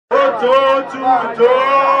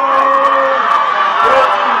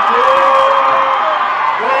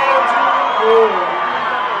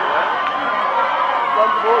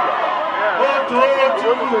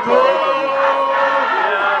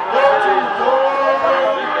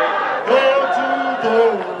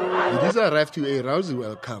Didiza arrived to a rousing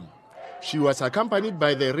welcome. She was accompanied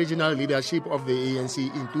by the regional leadership of the ANC,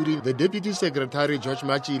 including the Deputy Secretary George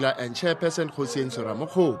Machila and Chairperson Hussein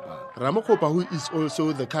Ramokgopa. Ramokgopa, who is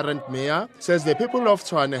also the current mayor, says the people of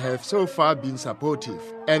Tshwane have so far been supportive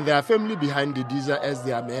and they are firmly behind Didiza as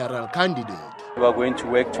their mayoral candidate. We are going to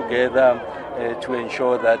work together to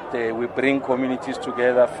ensure that we bring communities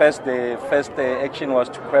together. The first action was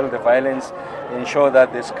to quell the violence, ensure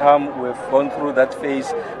that there's calm. We've gone through that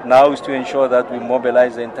phase. Now is to ensure that we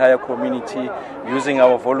mobilize the entire community using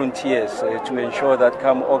our volunteers to ensure that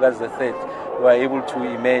come August the 3rd, we are able to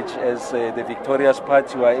emerge as the victorious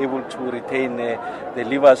party. We are able to retain the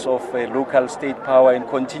levers of local state power and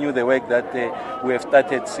continue the work that we have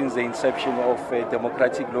started since the inception of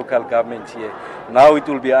democratic local government here. Now it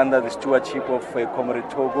will be under the stewardship of Comrade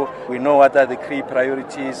Togo. We know what are the key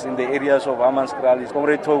priorities in the areas of Hammanskraal.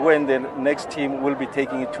 Comrade Togo and the next team will be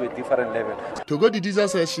taking it to a different level. Togo Didiza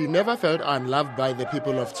says she never felt unloved by the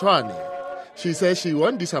people of Tshwane. She says she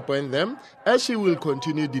won't disappoint them as she will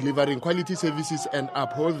continue delivering quality services and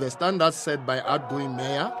uphold the standards set by outgoing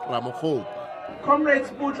Mayor Ramokgopa. Comrade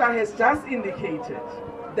Sputla has just indicated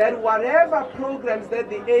that whatever programs that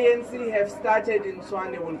the ANC have started in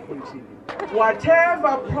Tshwane will continue.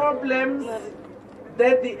 Whatever problems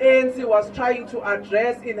that the ANC was trying to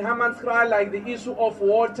address in Hammanskraal, like the issue of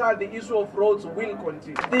water, the issue of roads, will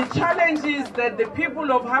continue. The challenges that the people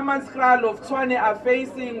of Hammanskraal, of Tshwane are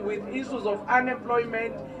facing with issues of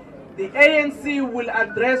unemployment, the ANC will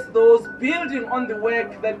address those, building on the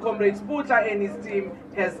work that Comrade Sputla and his team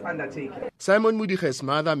has undertaken. Simon Mudige's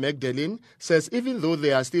mother, Magdalene, says even though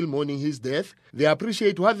they are still mourning his death, they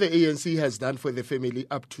appreciate what the ANC has done for the family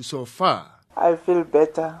up to so far. I feel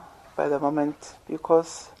better by the moment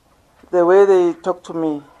because the way they talk to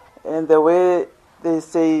me and the way they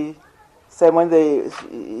say Simon,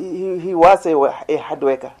 he was a hard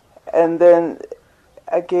worker. And then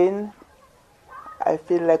again, I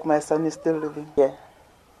feel like my son is still living. Yeah,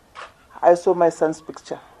 I saw my son's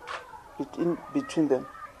picture between them,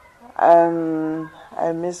 and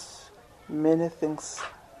I miss many things.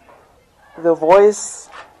 The voice,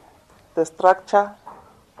 the structure,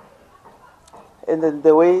 and then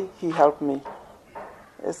the way he helped me.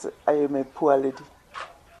 Yes, I am a poor lady.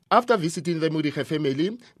 After visiting the Mudige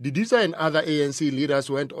family, Didiza and other ANC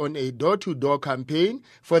leaders went on a door-to-door campaign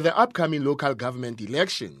for the upcoming local government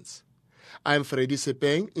elections. I'm Freddy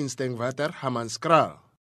Sepeng in Stengwater, Hammanskraal.